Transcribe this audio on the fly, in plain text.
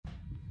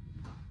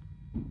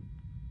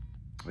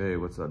Hey,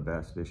 what's up,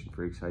 bass fishing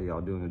freaks? How y'all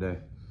doing today?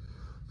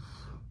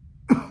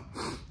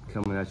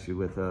 Coming at you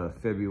with a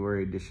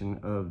February edition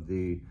of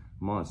the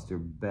Monster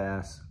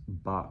Bass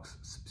Box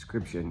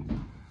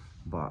subscription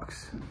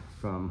box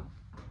from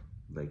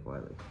Lake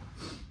Wiley.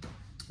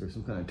 There's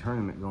some kind of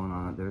tournament going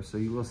on out there, so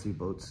you will see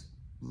boats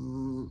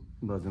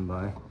buzzing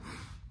by.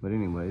 But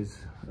anyways,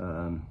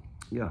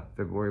 yeah,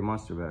 February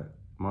Monster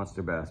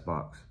Bass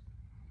Box.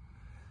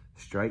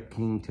 Strike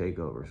King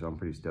Takeover. So I'm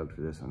pretty stoked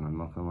for this one. I'm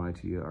not gonna lie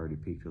to you, I already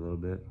peeked a little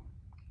bit.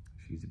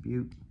 She's a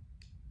beaut.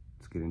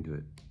 Let's get into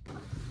it.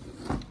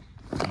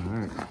 All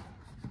right,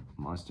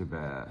 Monster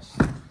Bass,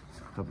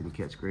 helping to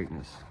catch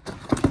greatness.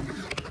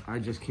 I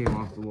just came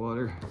off the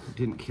water,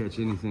 didn't catch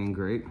anything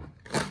great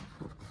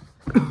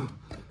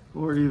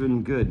or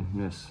even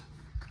goodness.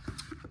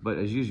 But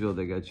as usual,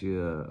 they got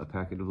you a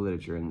packet of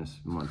literature in this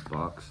month's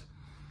box.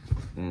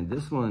 And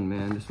this one,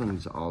 man, this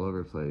one's all over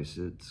the place.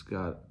 It's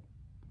got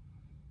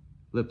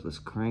lipless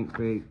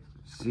crankbait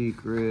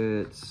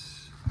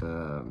secrets,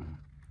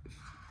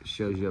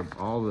 shows you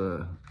all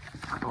the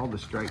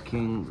Strike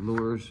King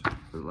lures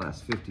for the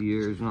last 50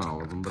 years, not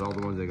all of them, but all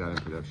the ones they got in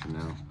production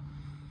now.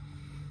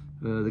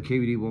 The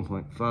KVD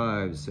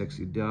 1.5,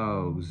 sexy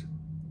dogs,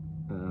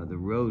 the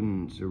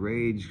rodents, the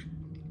rage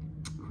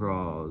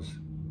craws,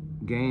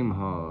 game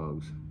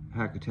hogs,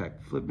 hack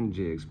attack flipping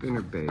jigs,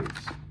 spinner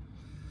baits,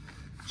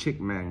 chick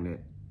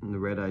magnet, and the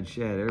red-eyed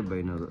shad.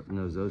 Everybody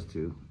knows those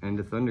two. And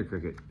the thunder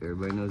cricket.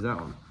 Everybody knows that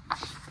one.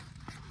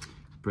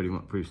 Pretty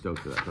stoked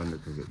for that thunder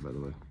cricket, by the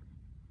way.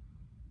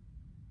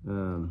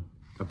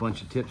 A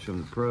bunch of tips from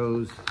the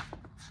pros.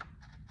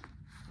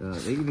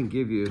 They even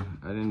give you,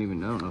 I don't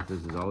know if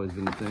this has always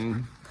been a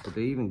thing, but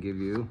they even give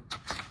you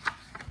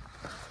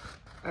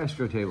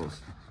astro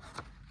tables.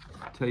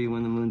 Tell you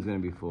when the moon's gonna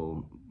be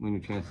full, when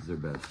your chances are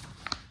best.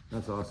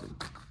 That's awesome.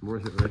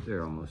 Worth it right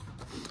there almost.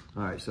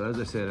 All right, so as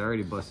I said, I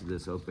already busted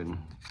this open.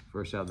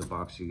 First out of the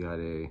box, we got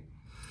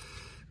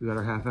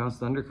our half-ounce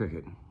thunder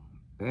cricket.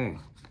 Bang,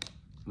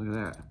 look at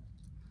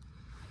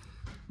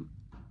that.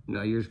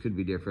 Now yours could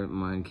be different.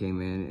 Mine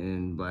came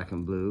in black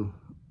and blue,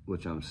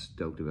 which I'm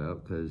stoked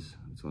about because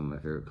it's one of my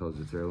favorite colors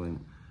to throw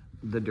in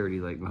the dirty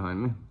lake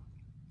behind me.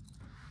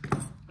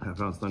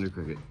 Half-ounce thunder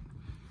cricket.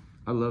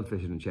 I love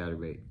fishing a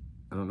chatterbait.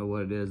 I don't know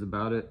what it is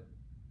about it.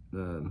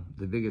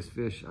 The biggest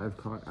fish I've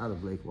caught out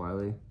of Lake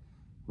Wiley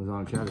was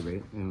on a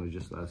chatterbait, and it was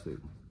just last week.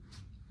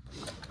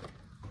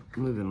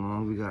 Moving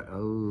along, we got,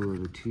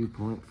 the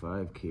 2.5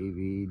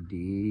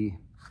 KVD.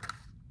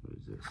 What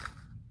is this?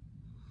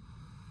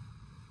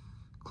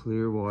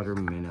 Clearwater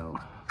minnow.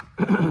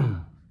 So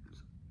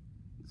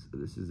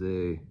this is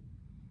a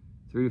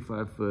 3 to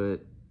 5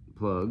 foot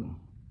plug.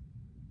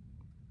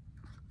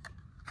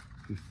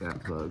 Pretty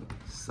fat plug,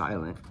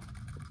 silent.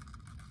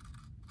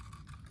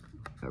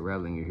 That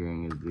rattling you're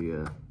hearing is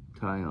the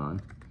tie on.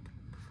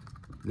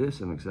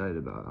 This I'm excited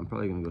about. I'm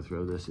probably gonna go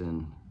throw this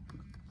in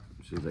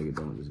as soon as I get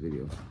done with this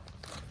video.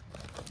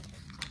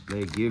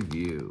 They give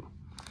you,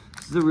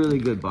 this is a really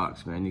good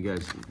box, man. You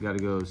guys gotta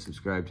go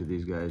subscribe to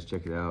these guys,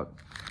 check it out.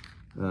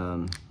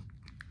 I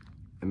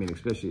mean,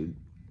 especially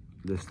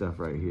this stuff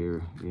right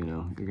here, you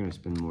know, you're gonna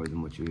spend more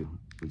than what you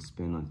would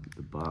spend on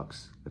the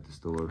box at the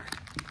store.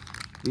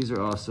 These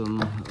are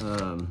awesome.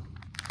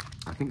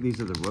 I think these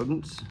are the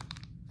rodents.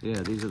 Yeah,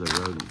 these are the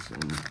rodents,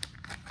 and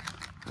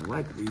I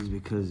like these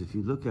because if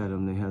you look at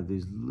them, they have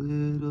these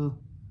little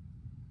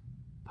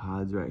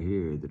pods right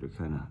here that are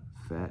kind of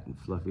fat and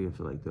fluffy. I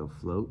feel like they'll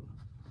float.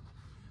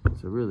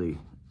 It's a really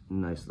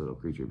nice little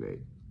creature bait.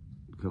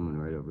 Coming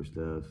right over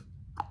stuff.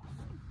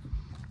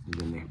 And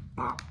then they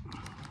pop,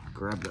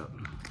 grabbed up.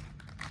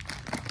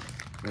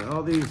 And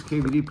all these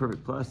KVD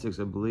Perfect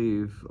Plastics, I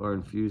believe, are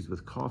infused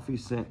with coffee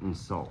scent and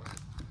salt.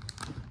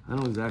 I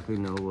don't exactly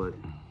know what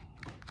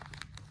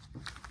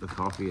the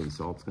coffee and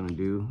salt's gonna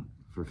do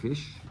for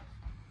fish.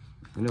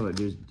 I know it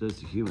does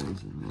to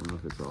humans, and I don't know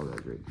if it's all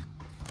that great.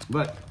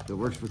 But it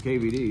works for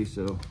KVD,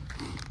 so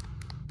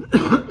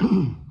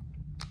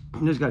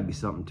there's gotta be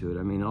something to it.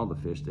 I mean, all the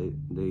fish, they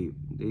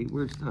eat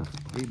weird stuff.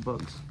 They eat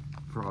bugs,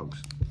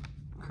 frogs,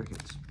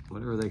 crickets,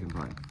 whatever they can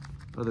find.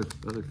 Other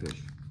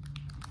fish.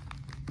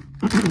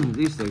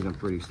 These things I'm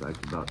pretty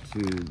psyched about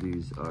too.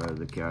 These are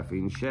the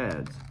caffeine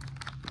shads,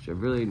 which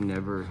I've really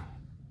never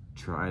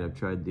tried. I've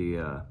tried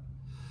the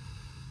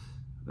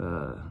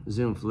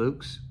Zoom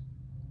flukes,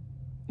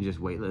 just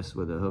weightless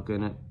with a hook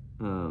in it,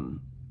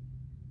 and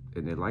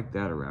they like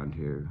that around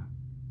here.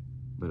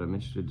 But I'm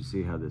interested to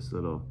see how this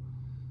little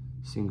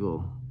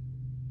single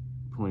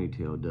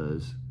ponytail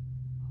does.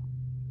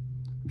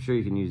 I'm sure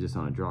you can use this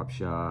on a drop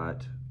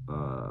shot,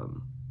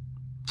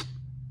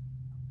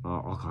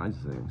 all kinds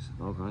of things,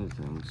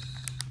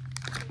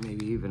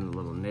 maybe even a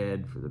little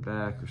Ned for the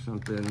back or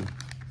something.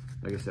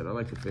 Like I said, I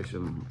like to fish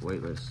them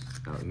weightless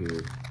out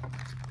here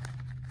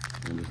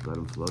and just let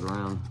them float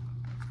around.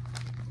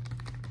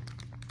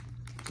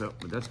 So,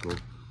 but that's cool.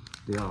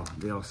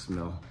 They all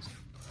smell.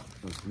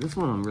 This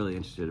one I'm really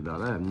interested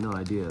about. I have no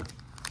idea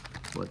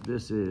what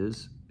this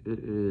is. It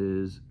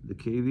is the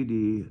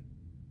KVD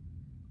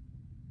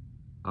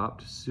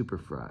Opt Super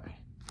Fry.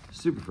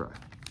 Super Fry.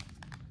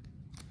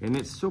 And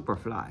it's super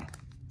fly.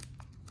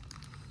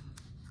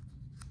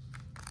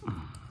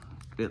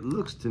 It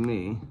looks to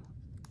me,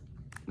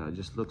 no, it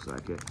just looks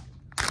like it,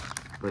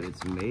 but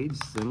it's made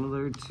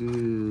similar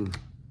to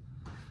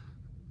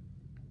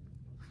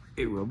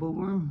a robo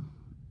worm.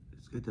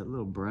 It's got that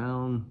little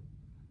brown,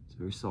 it's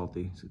very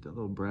salty. It's got that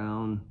little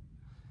brown,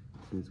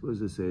 what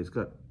does it say? It's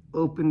got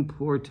open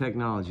pore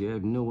technology. I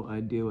have no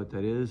idea what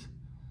that is,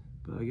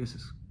 but I guess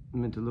it's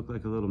meant to look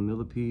like a little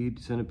millipede,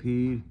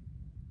 centipede.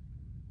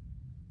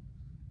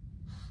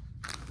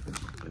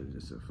 Is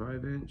this a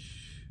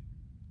 5-inch?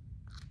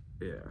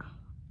 Yeah.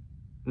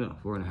 No,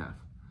 4.5.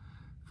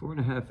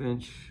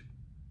 4.5-inch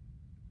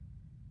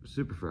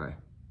Super Fry.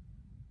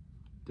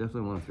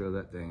 Definitely want to throw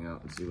that thing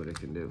out and see what it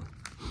can do.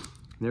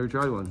 Never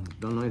tried one.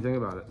 Don't know anything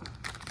about it.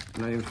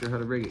 Not even sure how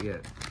to rig it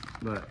yet.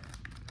 But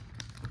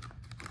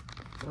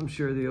I'm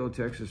sure the old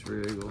Texas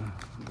rig will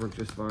work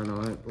just fine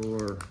on it,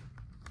 or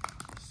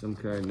some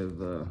kind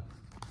of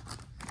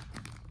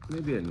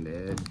maybe a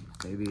Ned,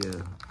 maybe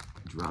a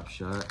drop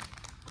shot.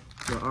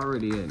 So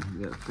already in,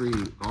 we got 3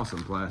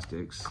 awesome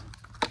plastics.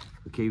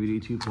 The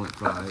KVD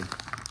 2.5.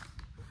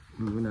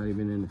 We're not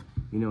even in.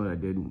 You know what I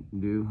didn't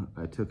do?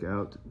 I took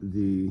out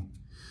the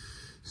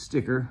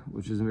sticker,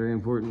 which is very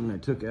important. I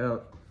took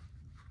out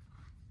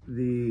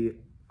the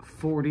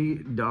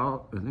 $40,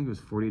 I think it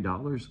was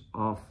 $40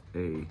 off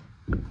a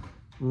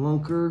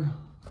lunker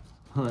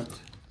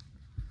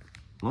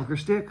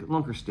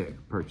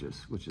stick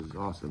purchase, which is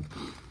awesome.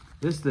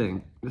 This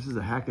is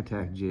a Hack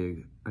Attack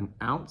jig, 1.25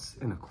 ounces.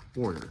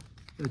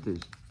 It is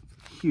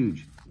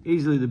huge,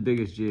 easily the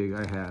biggest jig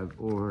I have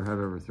or have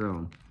ever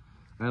thrown.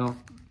 We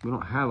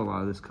don't have a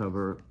lot of this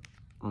cover,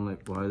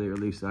 unlike, well, at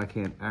least I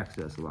can't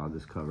access a lot of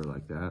this cover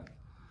like that.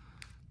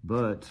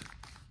 But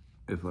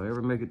if I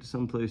ever make it to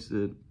some place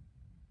that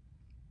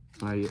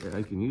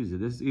I can use it,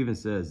 this even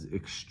says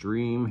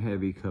extreme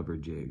heavy cover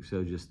jig.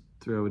 So just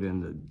throw it in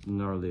the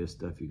gnarliest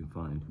stuff you can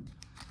find.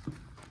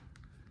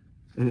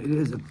 And it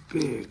is a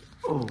big,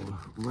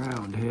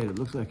 round head. It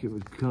looks like it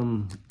would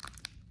come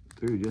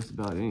through just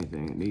about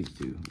anything it needs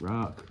to.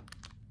 Rock,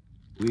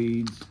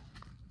 weeds,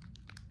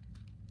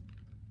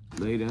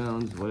 lay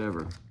downs,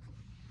 whatever.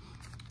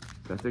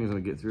 That thing's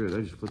gonna get through it.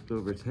 I just flipped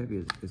over. It's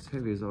heavy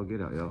as all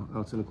get out, y'all.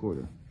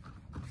 1.25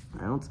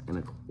 ounces.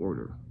 1.25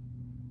 ounces.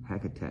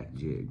 Hack Attack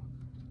jig.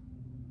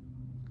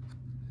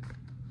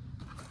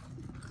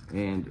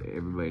 And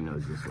everybody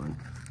knows this one.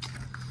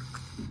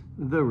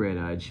 The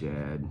red-eyed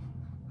shad.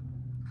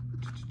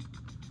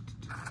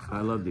 I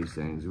love these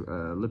things.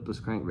 Lipless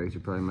crankbaits are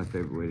probably my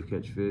favorite way to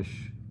catch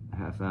fish.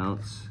 1/2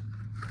 ounce.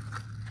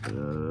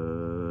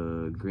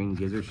 Green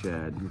gizzard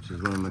shad, which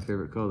is one of my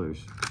favorite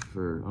colors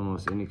for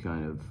almost any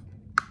kind of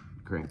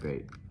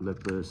crankbait,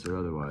 lipless or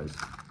otherwise.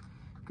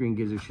 Green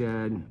gizzard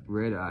shad,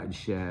 red-eyed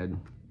shad.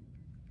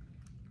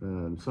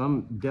 So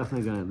I'm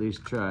definitely gonna at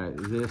least try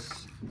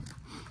this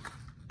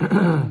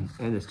and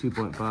this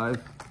 2.5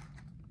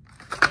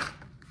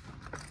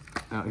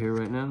 out here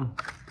right now,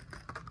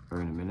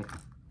 or in a minute.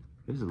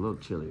 It's a little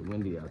chilly,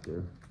 windy out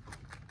there.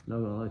 Not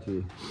gonna lie to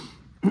you.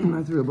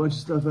 I threw a bunch of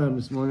stuff at them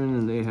this morning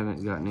and they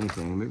haven't gotten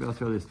anything. Maybe I'll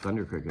throw this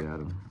thunder cricket at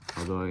them.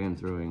 Although I am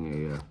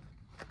throwing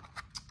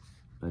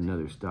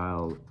another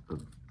style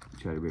of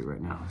chatterbait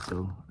right now.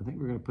 So I think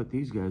we're gonna put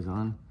these guys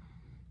on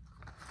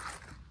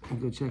and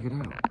go check it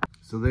out.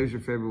 So there's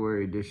your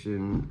February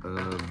edition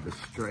of the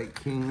Strike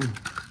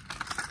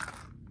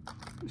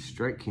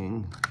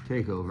King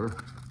Takeover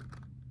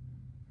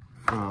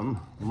from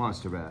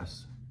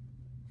monsterbass,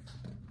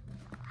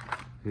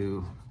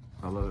 who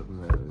I love it when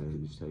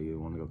they just tell you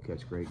want to go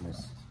catch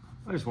greatness.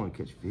 I just want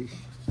to catch fish.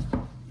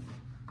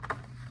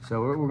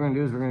 So what we're going to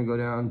do is we're going to go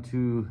down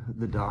to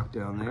the dock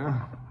down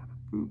there.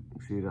 Oop,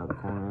 see it out the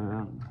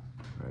corner,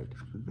 right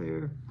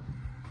there.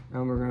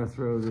 And we're going to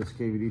throw this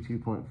KVD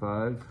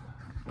 2.5,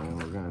 and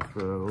we're going to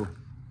throw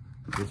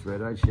this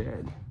red-eyed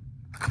shad.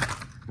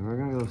 And we're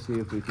going to go see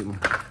if we can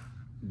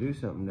do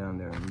something down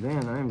there. And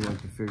then I'm going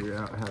to figure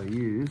out how to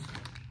use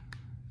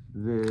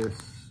this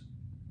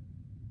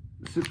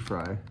Super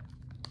Fry,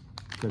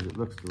 because it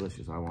looks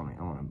delicious. I want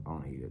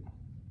to eat it.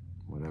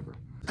 Whatever.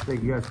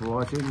 Thank you guys for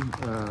watching.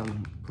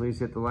 Please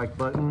hit the like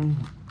button.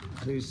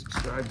 Please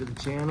subscribe to the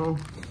channel.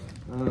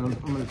 I'm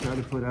going to try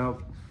to put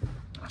out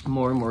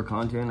more and more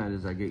content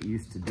as I get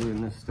used to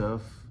doing this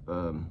stuff.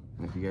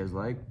 If you guys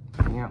like,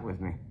 hang out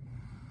with me.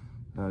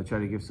 Try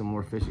to give some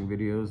more fishing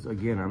videos.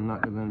 Again, I'm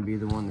not going to be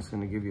the one that's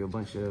going to give you a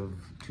bunch of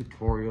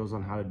tutorials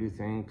on how to do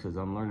things, because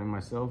I'm learning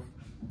myself.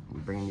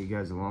 I'm bringing you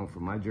guys along for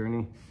my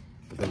journey.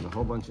 But there's a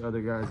whole bunch of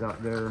other guys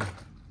out there.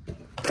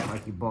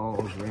 Mikey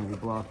Balls, Randy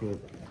Blockett,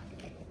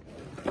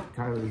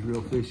 Tyler's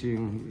Real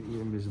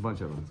Fishing. There's a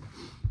bunch of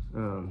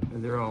them.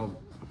 And they're all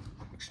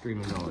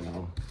extremely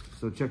knowledgeable.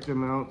 So check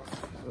them out.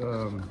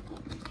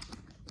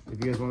 If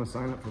you guys want to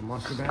sign up for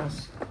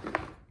monsterbass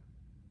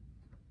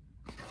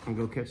and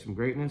go catch some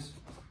greatness,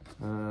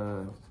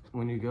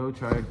 when you go,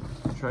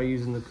 try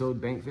using the code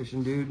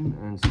BankFishingDude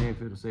and see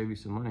if it'll save you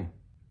some money.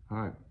 All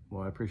right.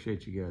 Well, I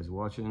appreciate you guys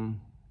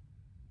watching.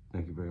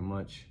 Thank you very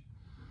much.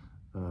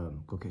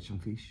 go catch some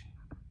fish.